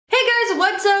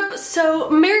So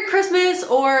Merry Christmas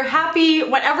or happy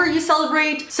whatever you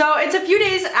celebrate. So it's a few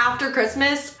days after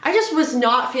Christmas. I just was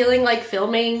not feeling like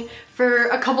filming for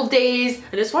a couple days.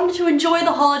 I just wanted to enjoy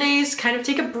the holidays, kind of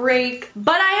take a break.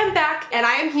 But I am back and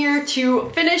I am here to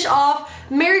finish off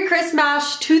Merry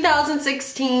Christmas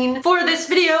 2016. For this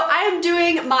video, I am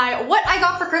doing my What I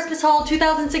Got for Christmas haul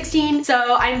 2016.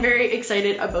 So I'm very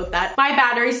excited about that. My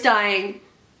battery's dying.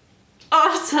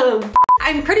 Awesome.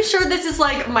 I'm pretty sure this is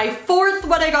like my 4th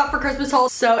What I Got for Christmas haul.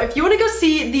 So if you want to go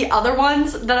see the other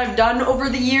ones that I've done over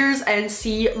the years and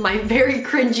see my very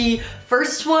cringy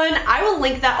first one, I will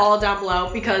link that all down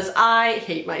below because I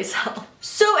hate myself.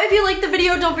 So if you liked the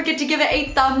video, don't forget to give it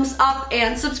a thumbs up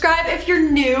and subscribe if you're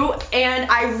new. And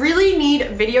I really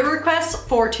need video requests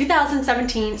for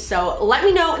 2017, so let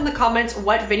me know in the comments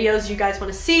what videos you guys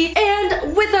want to see.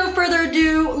 And without further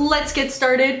ado, let's get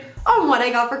started on what I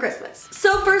got for Christmas.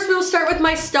 So first we'll start with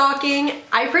my stocking.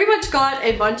 I pretty much got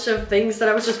a bunch of things that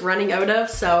I was just running out of,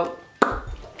 so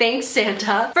thanks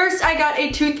Santa. First I got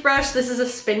a toothbrush. This is a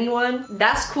spinny one.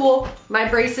 That's cool. My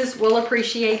braces will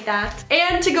appreciate that.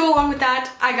 And to go along with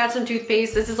that, I got some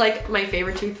toothpaste. This is like my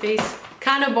favorite toothpaste.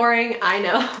 Kind of boring, I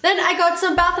know. Then I got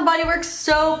some Bath & Body Works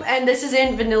soap, and this is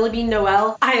in Vanilla Bean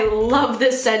Noel. I love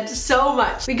this scent so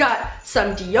much. We got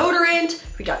some deodorant,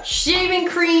 we got shaving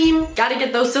cream, gotta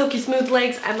get those silky smooth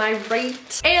legs, am I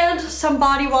right? And some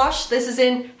body wash. This is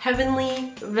in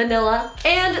Heavenly Vanilla.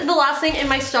 And the last thing in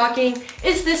my stocking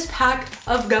is this pack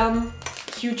of gum.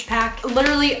 Huge pack.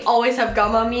 Literally always have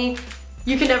gum on me.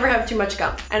 You can never have too much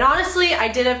gum. And honestly, I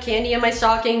did have candy in my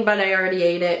stocking, but I already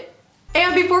ate it.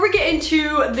 And before we get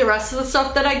into the rest of the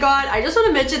stuff that I got, I just want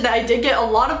to mention that I did get a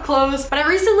lot of clothes, but I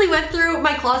recently went through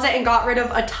my closet and got rid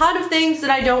of a ton of things that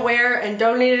I don't wear and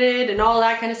donated and all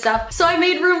that kind of stuff. So I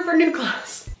made room for new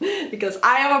clothes. Because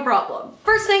I have a problem.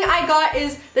 First thing I got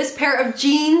is this pair of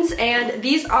jeans, and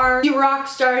these are the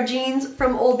Rockstar jeans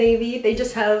from Old Navy. They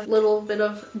just have a little bit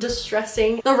of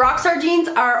distressing. The Rockstar jeans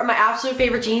are my absolute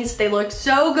favorite jeans. They look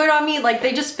so good on me. Like,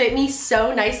 they just fit me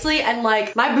so nicely, and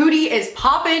like my booty is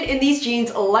popping in these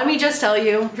jeans, let me just tell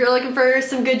you. If you're looking for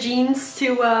some good jeans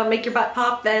to make your butt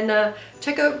pop, then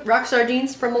check out Rockstar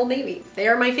jeans from Old Navy. They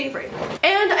are my favorite.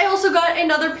 And I also got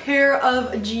another pair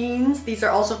of jeans. These are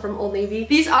also from Old Navy.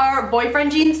 These are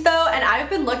boyfriend jeans though, and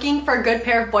I've been looking for a good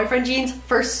pair of boyfriend jeans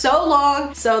for so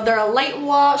long. So they're a light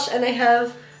wash and they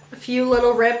have a few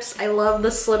little rips. I love the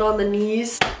slit on the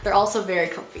knees. They're also very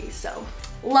comfy, so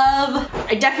love.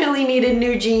 I definitely needed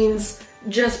new jeans.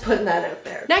 Just putting that out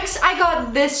there. Next, I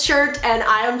got this shirt and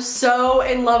I am so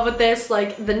in love with this.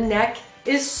 Like, the neck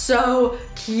is so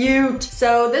cute.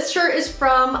 So this shirt is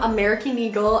from American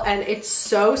Eagle and it's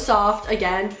so soft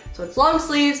again. So it's long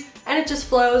sleeves and it just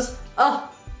flows. Oh,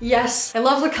 yes. I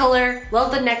love the color,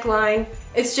 love the neckline.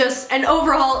 It's just an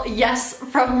overall yes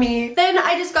from me. Then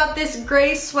I just got this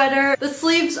gray sweater. The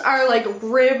sleeves are like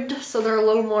ribbed, so they're a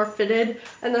little more fitted.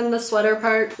 And then the sweater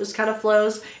part just kind of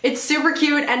flows. It's super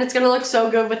cute and it's gonna look so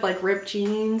good with like ripped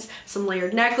jeans, some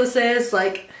layered necklaces,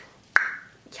 like,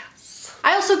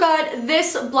 I also got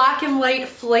this black and white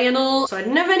flannel. So I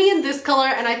didn't have any in this color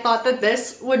and I thought that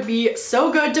this would be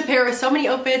so good to pair with so many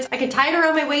outfits. I can tie it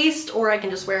around my waist or I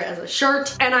can just wear it as a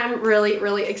shirt, and I'm really,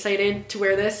 really excited to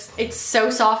wear this. It's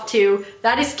so soft too.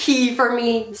 That is key for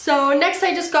me. So next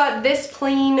I just got this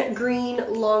plain green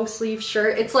long sleeve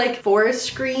shirt. It's like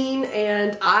forest green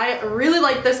and I really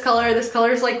like this color. This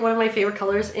color is like one of my favorite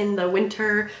colors in the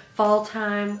winter, fall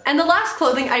time. And the last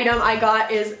clothing item I got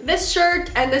is this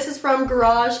shirt, and this is from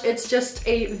Garage. It's just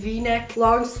a V-neck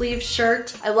long sleeve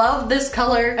shirt. I love this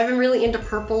color. I've been really into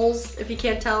purples, if you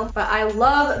can't tell, but I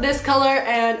love this color,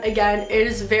 and again, it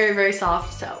is very, very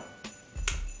soft, so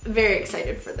very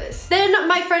excited for this. Then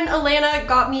my friend Alana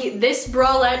got me this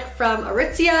bralette from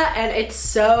Aritzia and it's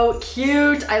so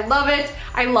cute. I love it.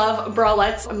 I love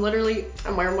bralettes.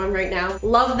 I'm wearing one right now.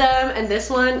 Love them. And this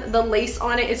one, the lace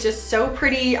on it is just so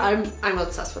pretty. I'm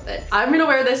obsessed with it. I'm gonna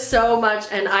wear this so much,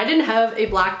 and I didn't have a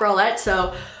black bralette,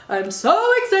 so I'm so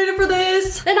excited for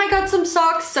this. Then I got some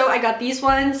socks, so I got these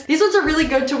ones. These ones are really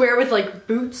good to wear with like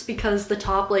boots because the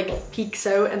top like peeks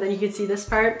out and then you can see this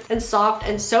part, and soft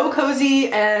and so cozy,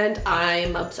 and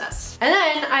I'm obsessed. And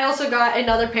then I also got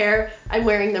another pair. I'm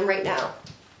wearing them right now.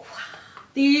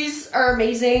 These are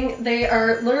amazing. They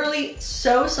are literally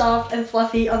so soft and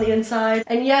fluffy on the inside.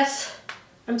 And yes,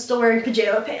 I'm still wearing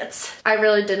pajama pants. I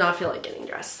really did not feel like getting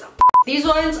dressed, so. These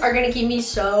ones are gonna keep me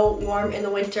so warm in the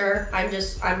winter. I'm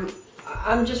just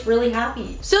really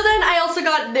happy. So then I also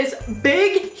got this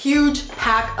big, huge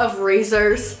pack of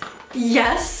razors.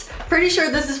 Yes, pretty sure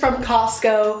this is from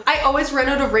Costco. I always run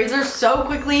out of razors so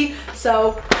quickly,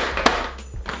 so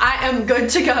I am good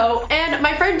to go. And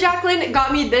my friend Jacqueline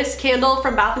got me this candle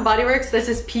from Bath & Body Works. This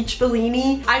is Peach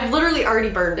Bellini. I've literally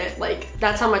already burned it. Like,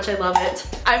 that's how much I love it.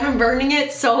 I've been burning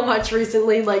it so much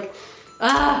recently. Like,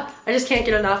 I just can't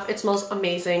get enough. It smells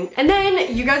amazing. And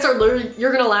then you guys are literally,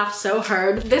 you're gonna laugh so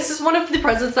hard. This is one of the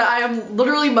presents that I am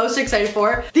literally most excited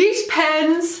for. These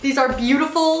pens, these are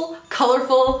beautiful,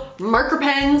 colorful marker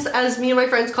pens, as me and my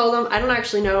friends call them. I don't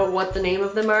actually know what the name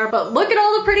of them are, but look at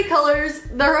all the pretty colors.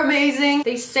 They're amazing.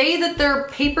 They say that they're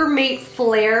Paper Mate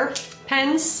Flare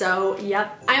pens, so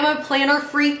yep. I'm a planner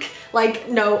freak like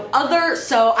no other,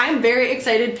 so I'm very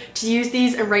excited to use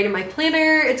these and write in my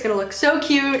planner. It's gonna look so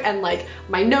cute, and like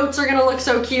my notes are gonna look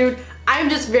so cute. I'm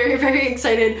just very, very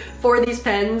excited for these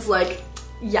pens, like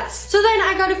yes. So then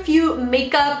I got a few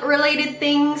makeup related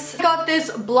things. I got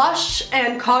this blush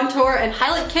and contour and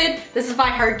highlight kit. This is by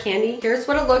Hard Candy. Here's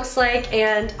what it looks like,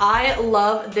 and I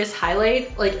love this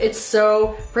highlight. Like, it's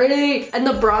so pretty, and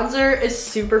the bronzer is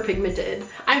super pigmented.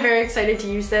 I'm very excited to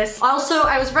use this. Also,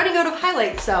 I was running out of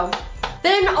highlights, so.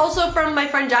 Then also from my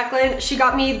friend Jacqueline, she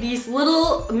got me these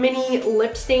little mini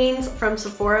lip stains from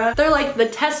Sephora. They're like the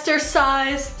tester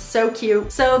size, so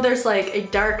cute. So there's like a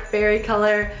dark berry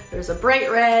color, there's a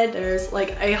bright red, there's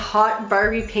like a hot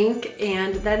Barbie pink,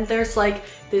 and then there's like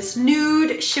this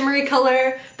nude shimmery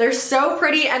color. They're so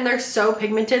pretty and they're so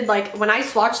pigmented. Like, when I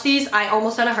swatched these, I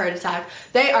almost had a heart attack.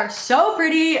 They are so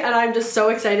pretty, and I'm just so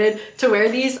excited to wear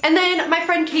these. And then my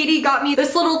friend Katie got me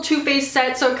this little Too Faced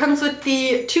set. So it comes with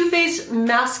the Too Faced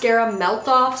mascara melt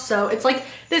off. So it's like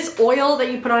this oil that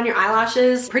you put on your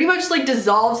eyelashes, pretty much like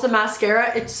dissolves the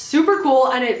mascara. It's super cool,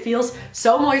 and it feels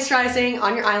so moisturizing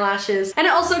on your eyelashes. And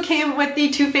it also came with the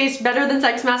Too Faced Better Than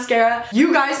Sex mascara.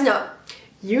 You guys know.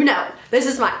 You know, this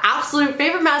is my absolute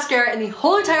favorite mascara in the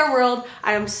whole entire world.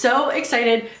 I am so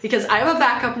excited because I have a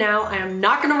backup now. I am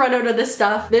not gonna run out of this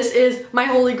stuff. This is my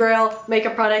holy grail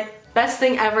makeup product. Best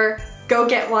thing ever. Go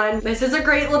get one. This is a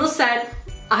great little set.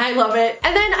 I love it.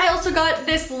 And then I also got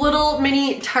this little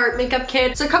mini Tarte makeup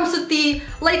kit. So it comes with the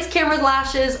Lights, Camera,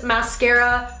 Lashes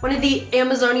mascara, one of the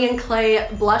Amazonian Clay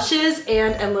blushes,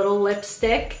 and a little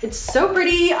lipstick. It's so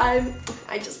pretty.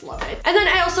 I just love it. And then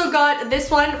I also got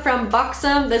this one from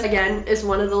Buxom. This again is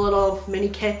one of the little mini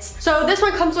kits. So this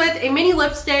one comes with a mini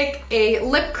lipstick, a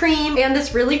lip cream, and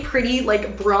this really pretty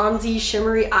like bronzy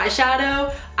shimmery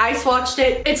eyeshadow. I swatched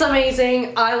it. It's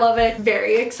amazing. I love it.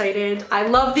 Very excited. I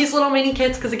love these little mini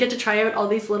kits because I get to try out all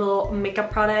these little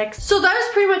makeup products. So that is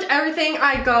pretty much everything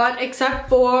I got, except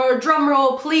for, drum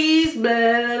roll please, blah,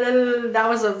 blah, blah, blah. That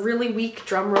was a really weak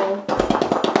drum roll.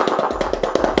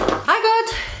 I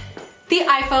got the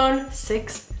iPhone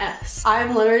 6s.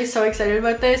 I'm literally so excited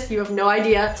about this. You have no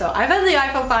idea. So I've had the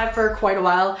iPhone 5 for quite a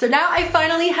while. So now I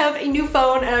finally have a new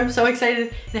phone, and I'm so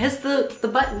excited. It has the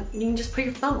button. You can just put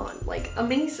your thumb on. Like,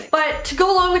 amazing. But to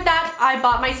go along with that, I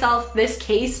bought myself this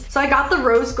case. So I got the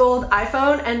rose gold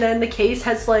iPhone, and then the case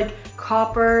has like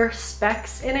copper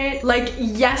specks in it. Like,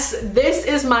 yes, this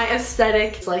is my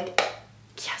aesthetic. It's like,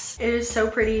 yes, it is so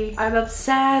pretty. I'm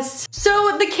obsessed.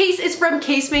 So the case is from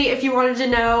Casemate, if you wanted to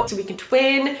know. So we can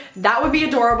twin. That would be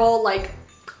adorable. Like,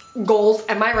 goals,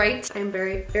 am I right? I'm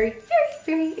very, very, very,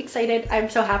 very excited. I'm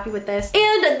so happy with this.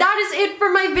 And that is it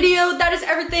for my video. That is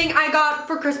everything I got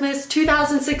for Christmas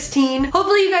 2016.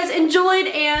 Hopefully you guys enjoyed,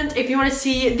 and if you want to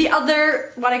see the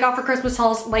other what I got for Christmas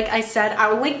hauls, like I said,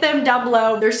 I will link them down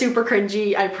below. They're super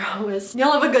cringy, I promise.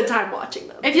 You'll have a good time watching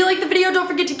them. If you like the video, don't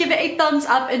forget to give it a thumbs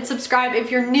up and subscribe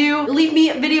if you're new. Leave me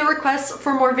video requests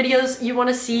for more videos you want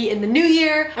to see in the new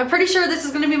year. I'm pretty sure this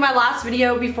is going to be my last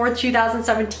video before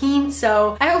 2017,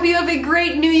 so I hope you have a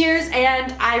great New Year's,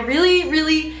 and I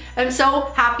really am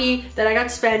so happy that I got to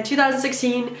spend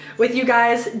 2016 with you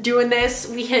guys doing this.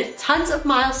 We hit tons of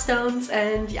milestones,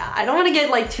 and yeah, I don't want to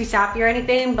get like too sappy or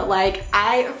anything, but like,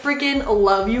 I freaking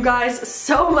love you guys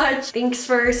so much. Thanks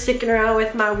for sticking around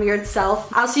with my weird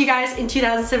self. I'll see you guys in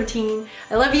 2017.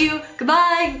 I love you.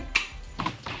 Goodbye.